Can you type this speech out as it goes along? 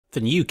The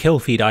new kill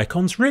feed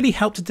icons really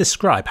help to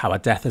describe how a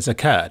death has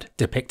occurred,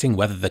 depicting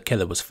whether the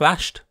killer was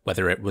flashed,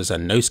 whether it was a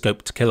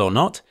no-scoped kill or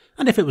not,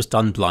 and if it was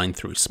done blind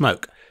through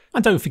smoke.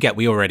 And don't forget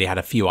we already had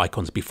a few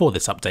icons before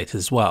this update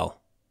as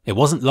well. It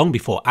wasn't long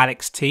before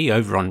Alex T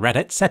over on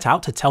Reddit set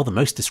out to tell the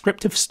most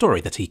descriptive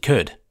story that he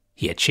could.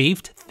 He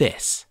achieved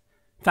this.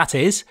 That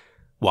is,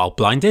 while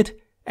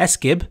blinded,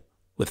 Skib,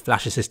 with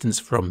flash assistance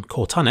from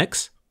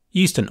Cortunix,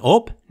 used an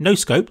AWP,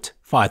 no-scoped,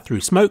 fired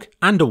through smoke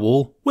and a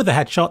wall with a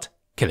headshot,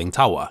 killing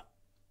Tawa.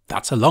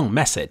 That's a long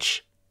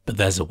message, but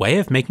there's a way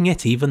of making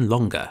it even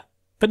longer,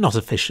 but not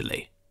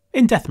officially.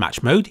 In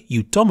deathmatch mode,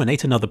 you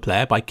dominate another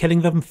player by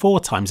killing them 4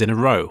 times in a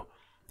row,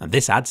 and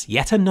this adds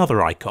yet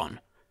another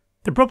icon.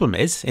 The problem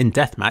is, in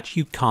deathmatch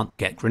you can't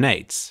get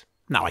grenades.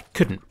 Now I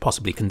couldn't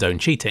possibly condone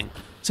cheating,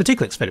 so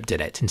 2clicksphilip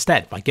did it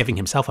instead by giving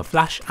himself a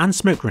flash and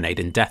smoke grenade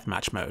in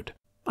deathmatch mode.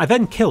 I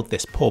then killed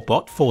this poor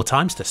bot 4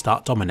 times to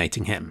start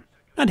dominating him.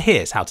 And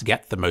here's how to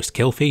get the most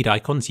kill feed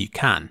icons you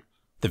can.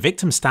 The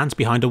victim stands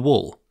behind a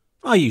wall.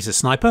 I use a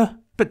sniper,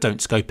 but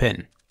don't scope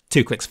in.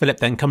 2clicksphilip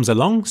then comes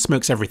along,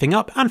 smokes everything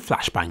up and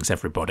flashbangs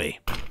everybody.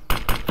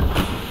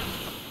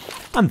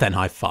 And then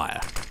I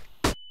fire.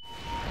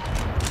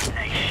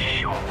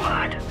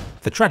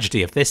 The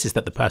tragedy of this is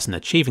that the person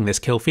achieving this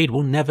kill feed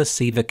will never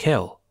see the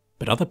kill,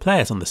 but other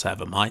players on the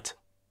server might.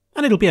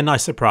 And it'll be a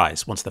nice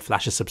surprise once the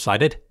flash has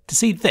subsided to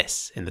see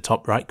this in the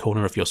top right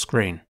corner of your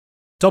screen.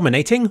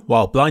 Dominating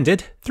while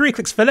blinded,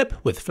 3clicksphilip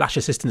with flash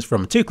assistance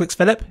from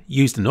 2clicksphilip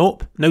used an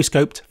AWP,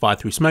 no-scoped, fired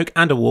through smoke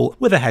and a wall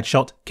with a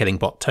headshot killing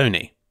bot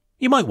Tony.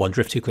 You might wonder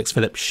if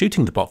 2clicksphilip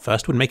shooting the bot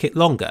first would make it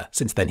longer,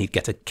 since then he'd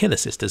get a kill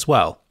assist as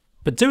well.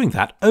 But doing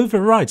that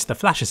overrides the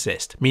flash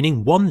assist,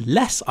 meaning 1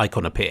 less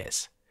icon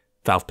appears.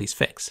 Valve please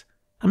fix.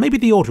 And maybe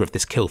the order of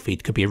this kill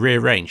feed could be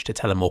rearranged to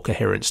tell a more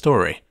coherent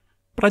story.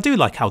 But I do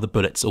like how the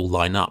bullets all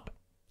line up.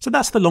 So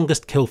that's the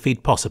longest kill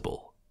feed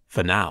possible.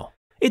 For now.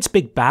 It's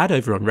Big Bad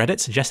over on Reddit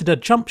suggested a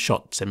jump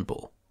shot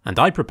symbol. And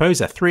I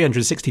propose a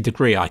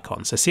 360-degree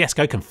icon so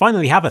CSGO can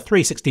finally have a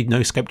 360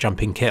 no-scope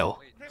jumping kill.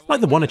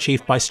 Like the one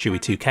achieved by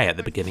Stewie2K at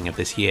the beginning of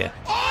this year.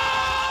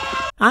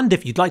 And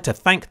if you'd like to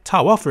thank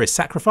Tawa for his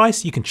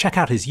sacrifice, you can check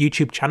out his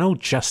YouTube channel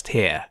just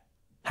here.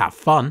 Have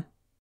fun!